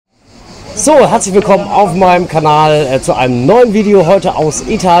So, herzlich willkommen auf meinem Kanal zu einem neuen Video heute aus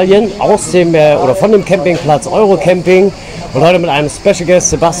Italien, aus dem oder von dem Campingplatz Eurocamping und heute mit einem Special Guest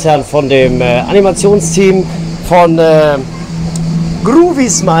Sebastian von dem Animationsteam von Groovy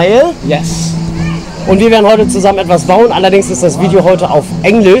Smile. Yes. Und wir werden heute zusammen etwas bauen, allerdings ist das Video heute auf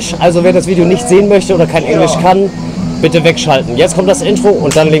Englisch, also wer das Video nicht sehen möchte oder kein Englisch kann, bitte wegschalten. Jetzt kommt das Intro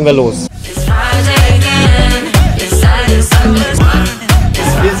und dann legen wir los.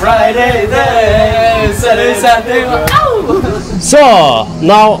 So,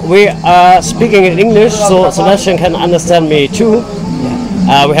 now we are speaking in English, so Sebastian can understand me too.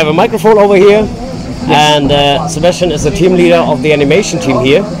 We have a microphone over here, and Sebastian is the team leader of the animation team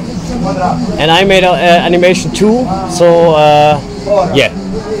here. And I made animation too, so yeah.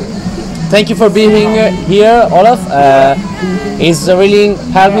 Thank you for being here, Olaf. It's really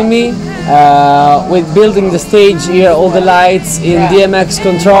helping me with building the stage here, all the lights in DMX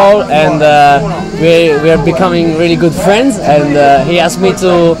control, and we are becoming really good friends. And he asked me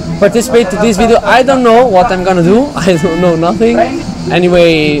to participate to this video. I don't know what I'm gonna do. I don't know nothing.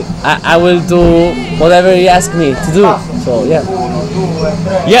 Anyway, I will do whatever he asked me to do. So yeah.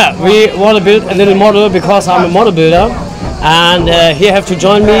 Yeah, we want to build a little model because I'm a model builder, and he have to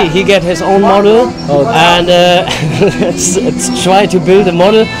join me. He get his own model, and let's try to build a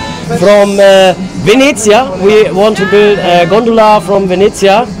model from Venezia. We want to build a gondola from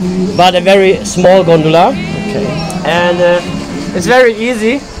Venezia, but a very small gondola. Okay. And it's very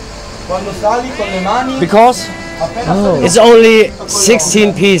easy because it's only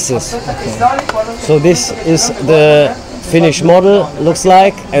 16 pieces. Okay. So this is the finished model looks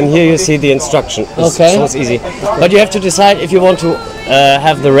like, and here you see the instruction. Okay. So it's easy. But you have to decide if you want to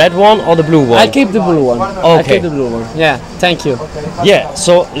have the red one or the blue one. I'll keep the blue one. Okay. I'll keep the blue one. Yeah, thank you. Yeah,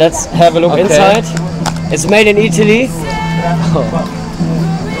 so let's have a look inside. It's made in Italy.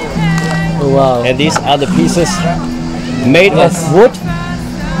 Oh, wow. And these are the pieces made of wood.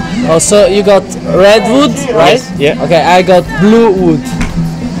 Oh, so you got red wood, right? Yes, yeah. Okay, I got blue wood.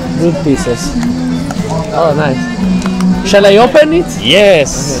 Wood pieces. Oh, nice. Shall I open it?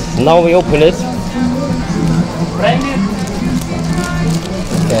 Yes. Okay. Now we open it.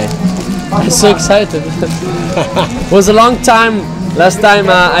 Okay. I'm so excited. It was a long time. Last time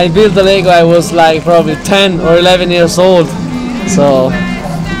I built the Lego, I was like probably 10 or 11 years old. So,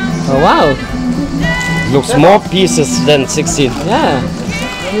 oh wow. Looks more pieces than 16. Yeah.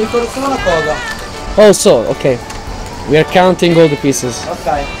 Oh, so, okay. We are counting all the pieces.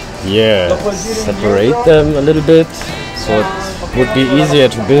 Okay. Yeah. Separate them a little bit, so it would be easier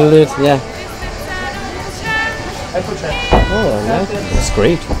to build it. Yeah. Oh, I like it. That's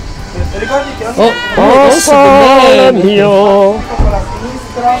great. Also the name.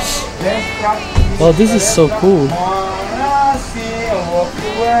 Oh, this is so cool.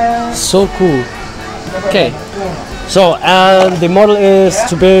 So cool. Okay. So, and the model is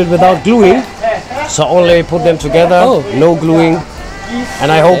to build without gluing. So only put them together, no gluing.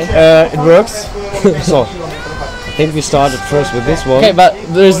 And I hope it works. So, I think we started first with this one. Okay, but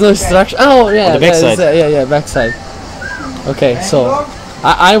there's no instruction. Oh, yeah. On the back side. Yeah, backside. Okay, so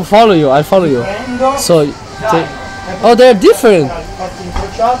I'll follow you. I'll follow you. So, oh, they're different.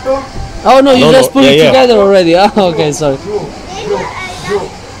 Oh no, you just put it together already. Oh, okay, sorry.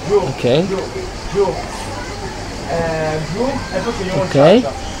 Okay. Okay.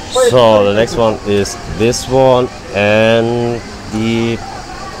 So the next one is this one and the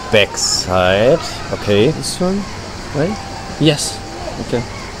back side. Okay. This one, right? Yes. Okay.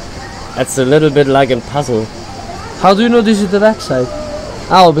 That's a little bit like a puzzle. How do you know this is the back side?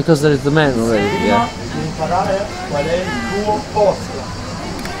 Oh, because there is the man already. Yeah.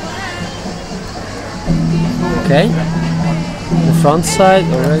 Okay. The front side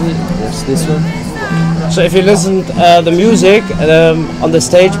already. There's this one. So if you listen the music on the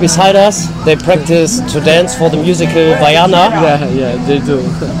stage beside us, they practice to dance for the musical Vaiana. Yeah, they do.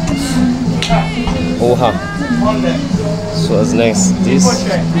 Oha. So as next, these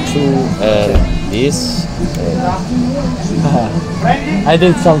two and this. I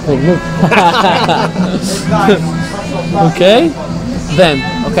did something. Look. Okay. Then,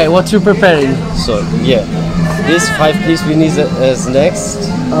 okay, what you preparing? So yeah, this 5 piece we need as next.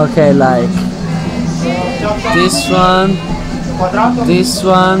 Okay, like this one, this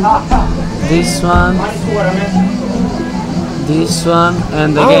one, this one, this one,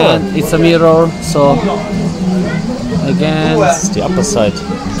 and again it's a mirror. So again, it's the upper side.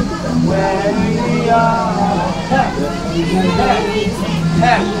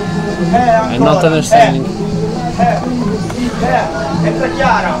 I'm not understanding. I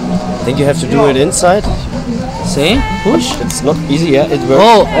think you have to do it inside. See? Push. It's not easy, yeah, it works.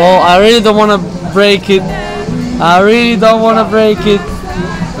 Oh, I really don't want to break it. I really don't want to break it.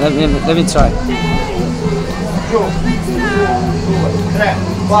 Let me try.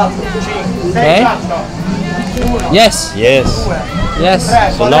 Okay. Yes. Yes.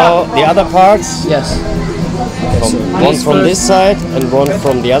 Yes. So now the other parts, Yes. one from this side and one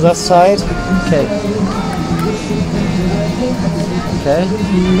from the other side. Okay.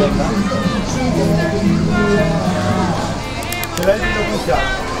 Okay.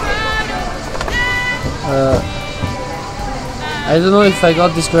 I don't know if I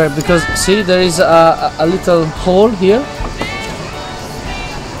got this correct because see there is a little hole here.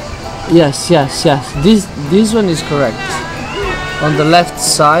 Yes. This one is correct. On the left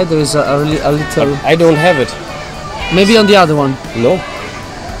side there is a little. I don't have it. Maybe on the other one. No.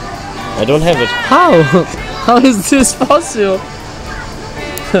 I don't have it. How? How is this possible?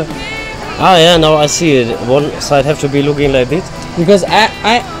 Ah, yeah, now I see it. One side have to be looking like this. Because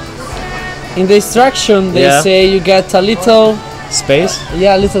I in the instruction they Yeah. say you get a little. Space.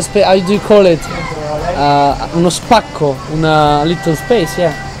 Yeah, a little space. How do you call it? Uno spacco, a little space.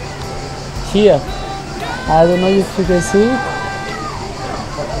 Yeah. Here. I don't know if you can see it.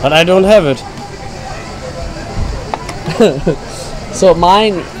 But I don't have it. So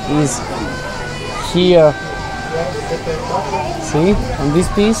mine is here. See, on this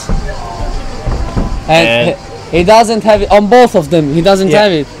piece. And he doesn't have it on both of them. He doesn't Yeah.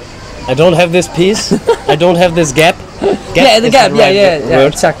 have it. I don't have this piece. I don't have this gap. Yeah, the is gap. right Yeah,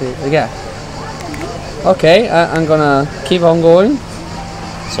 word. exactly. The gap. Okay, I'm gonna keep on going.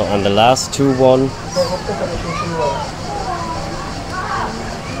 So on the last two one.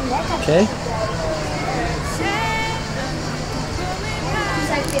 Okay.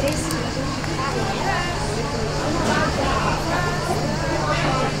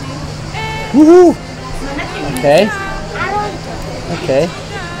 Woohoo! Okay. Okay.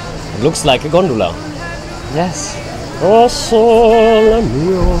 Looks like a gondola. Yes. Oh, sole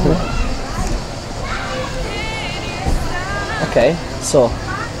mio. Okay. So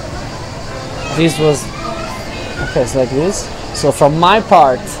this was okay. It's like this. So from my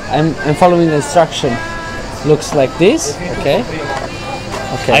part, I'm following the instruction. Looks like this. Okay.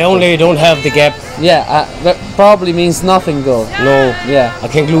 Okay. I only don't have the gap. Yeah. That probably means nothing though. No, Yeah. I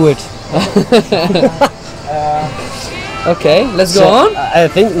can glue it. Okay. Let's go So, on. I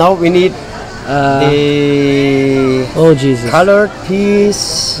think now we need the Oh Jesus. colored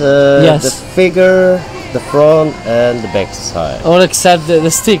piece, Yes. the figure, the front and the back side. All except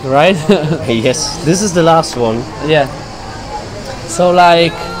the stick, right? Yes, this is the last one. Yeah. So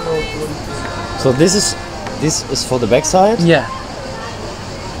like, So this is for the back side. yeah.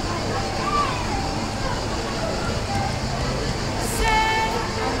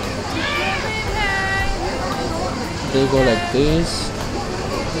 They go like this.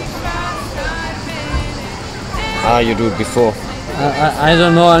 Ah, you do it before. I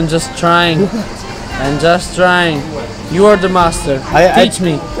don't know. I'm just trying. I'm just trying. You are the master. Teach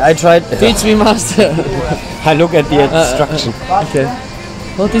me. I tried. Teach me, master. I look at the instruction. Okay.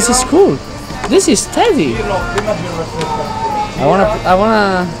 Oh, this is cool. This is steady. I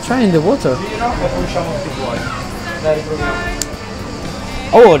wanna try in the water.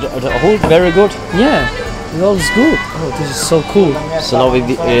 Oh, the hold very good. Yeah, it all is good. Oh, this is so cool. So now we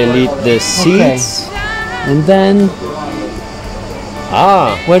need the seats. And then,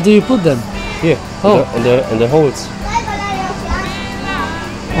 Ah, where do you put them? here. Oh. In the holes.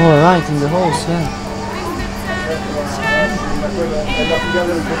 Oh, right, in the holes. Yeah.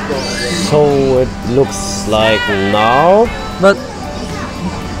 So it looks like now. But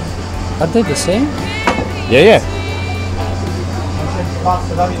are they the same? Yeah.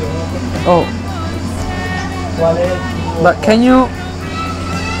 Oh. But can you?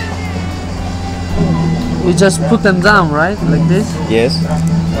 You just put them down, right? Like this? Yes.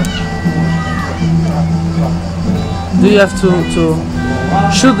 Do you have to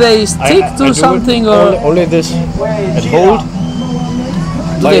should they stick I to do something it or only this? It hold.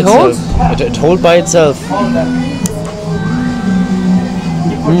 do they hold? It hold by itself.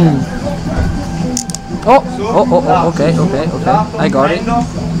 Oh, okay. I got it.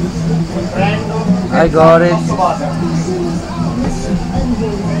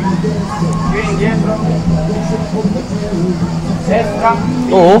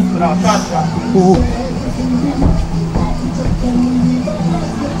 Oh.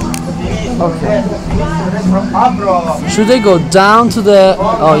 Okay. Should they go down to the?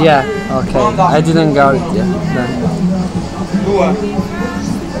 Oh yeah. Okay. I didn't got it yet.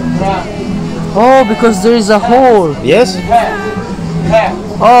 Oh, because there is a hole. Yes.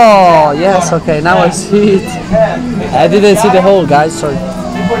 Oh, yes, okay, now I see it. I didn't see the hole, guys, sorry.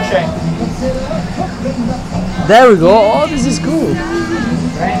 There we go. Oh, this is cool.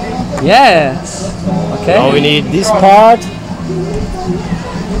 Yes. Okay. Now we need this part.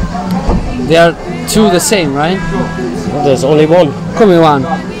 They are two the same, right? There's only one. Come on.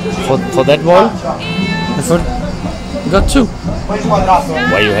 For that one. You got two.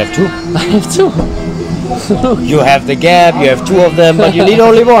 Why you have two? I have two. You have the gap, you have two of them, but you need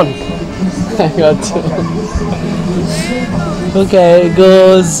only one. I got two. Okay, it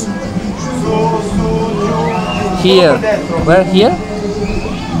goes here. Where? Here?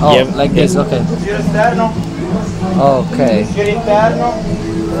 Oh, Yeah, like this, okay. Okay.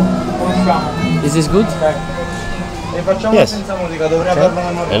 Is this good? Yes.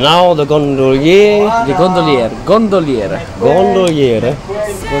 And now the gondolier. The gondoliere. Gondoliere. Gondoliere.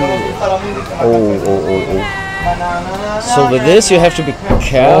 Oh. So with this you have to be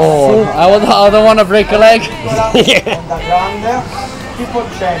careful. I don't want to break a leg.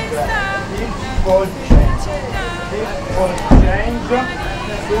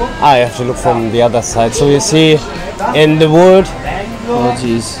 I have to look from the other side. So you see, in the wood, Oh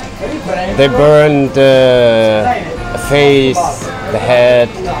jeez. they burned the face, the head,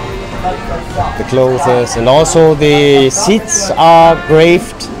 the clothes, and also the seats are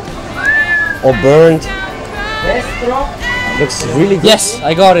graved or burned. Looks really good. Yes,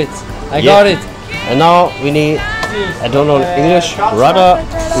 I got it. I got it. And now we need, I don't know English,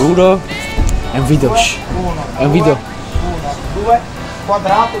 ruder. And video. And video.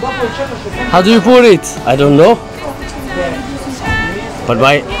 How do you put it? I don't know. But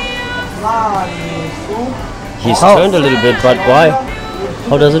why? He's turned a little bit, but why?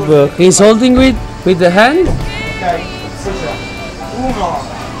 How does it work? He's holding with the hand.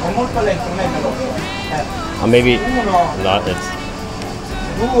 Or maybe not. It's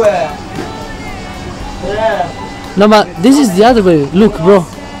No, but this is the other way. Look, bro.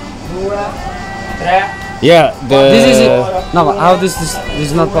 yeah. This is it. No, but how this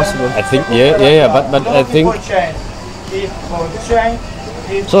is not possible? I think yeah. But I think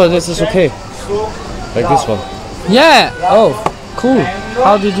so. This is okay. Like this one. Yeah. Oh, cool.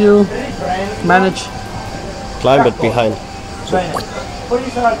 How did you manage? Climb it behind.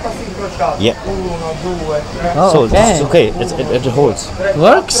 Yeah. Oh, So this is okay. It holds.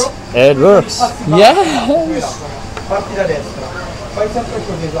 Works? It works. Yeah.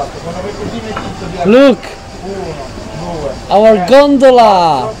 Look, our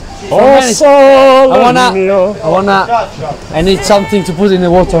gondola. I need something to put in the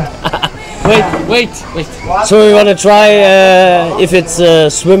water. Wait. So we want to try if it's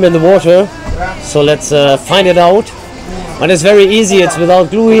swim in the water. So let's find it out. And it's very easy. It's without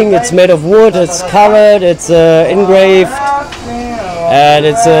gluing. It's made of wood. It's covered. It's engraved, and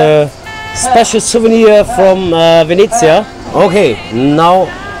it's a special souvenir from Venezia. Okay, now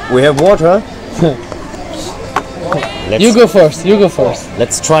we have water. You go first.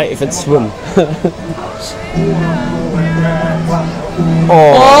 Let's try if it swim.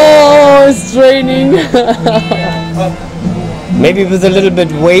 Oh, it's raining. Maybe with a little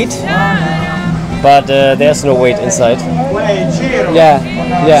bit weight, but there's no weight inside.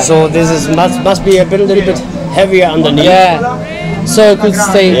 Yeah. So this is must be a little bit heavier underneath. Yeah. So it could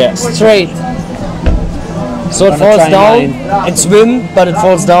stay straight. So it falls down. It swim, but it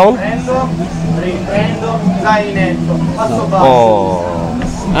falls down. Oh.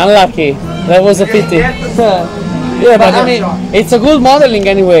 Unlucky. That was a pity. Yeah, but I mean, it's a good modeling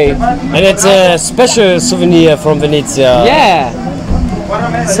anyway. And it's a special souvenir from Venezia. Yeah.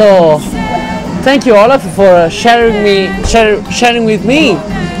 So, thank you, Olaf, for sharing with me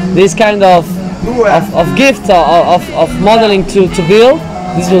this kind of gift of modeling to build.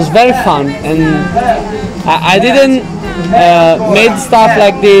 This was very fun, and I didn't made stuff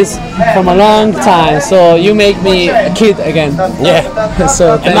like this from a long time. So you make me a kid again. Yeah.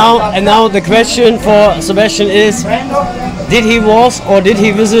 So and now the question for Sebastian is: did he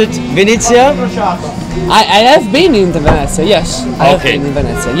visit Venezia? I have been in Venezia. Yes, I have been in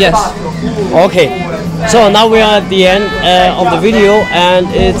Venezia. Yes. Okay. So now we are at the end of the video, and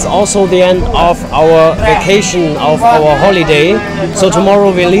it's also the end of our vacation, of our holiday. So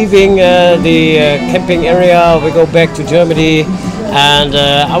tomorrow we're leaving the camping area. We go back to Germany, and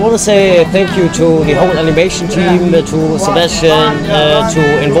I want to say thank you to the whole animation team, to Sebastian,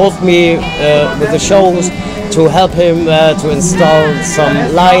 to involve me with the shows, to help him to install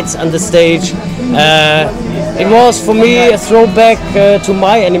some lights on the stage. it was for me a throwback to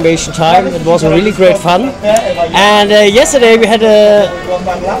my animation time. It was a really great fun. And yesterday we had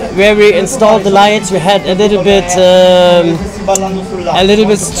where we installed the lights. We had a little bit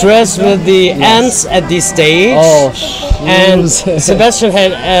stress with the ants at this stage. Oh, and Sebastian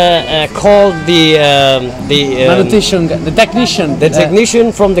had called the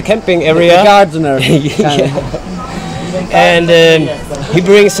technician from the camping area, the gardener. And he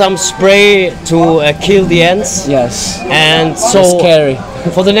brings some spray to kill the ants. Yes. And so that's scary.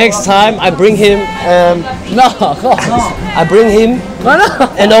 For the next time, I bring him. I bring him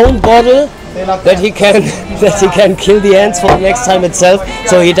an own bottle that he can kill the ants for the next time itself,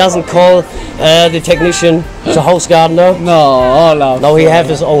 so he doesn't call the technician, the house gardener. No, Olaf. No, he have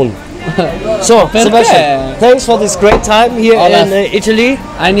his own. So, Sebastian, thanks for this great time here Olaf, in Italy.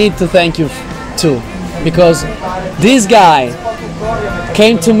 I need to thank you too, because this guy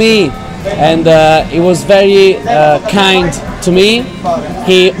came to me and he was very kind to me.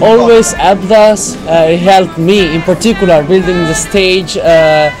 He always helped us. He helped me in particular building the stage,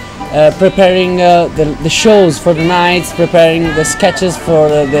 preparing the shows for the nights, preparing the sketches for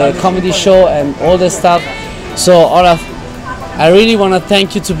the comedy show and all the stuff. So Olaf, I really want to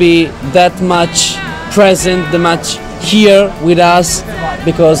thank you to be that much present, that much here with us,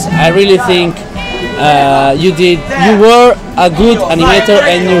 because I really think you were a good animator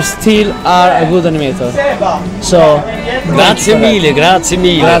and you still are a good animator. So grazie mille, grazie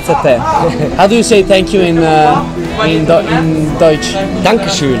mille. Grazie a te. How do you say thank you in Deutsch?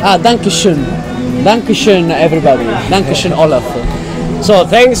 Dankeschön. Ah, Dankeschön. Dankeschön everybody. Dankeschön Olaf. So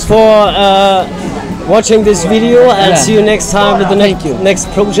thanks for watching this video, and see you next time with the next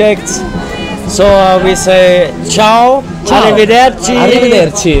project. So we say ciao, ciao, arrivederci.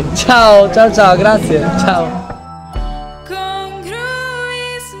 Arrivederci. Ciao, ciao, ciao, grazie. Ciao.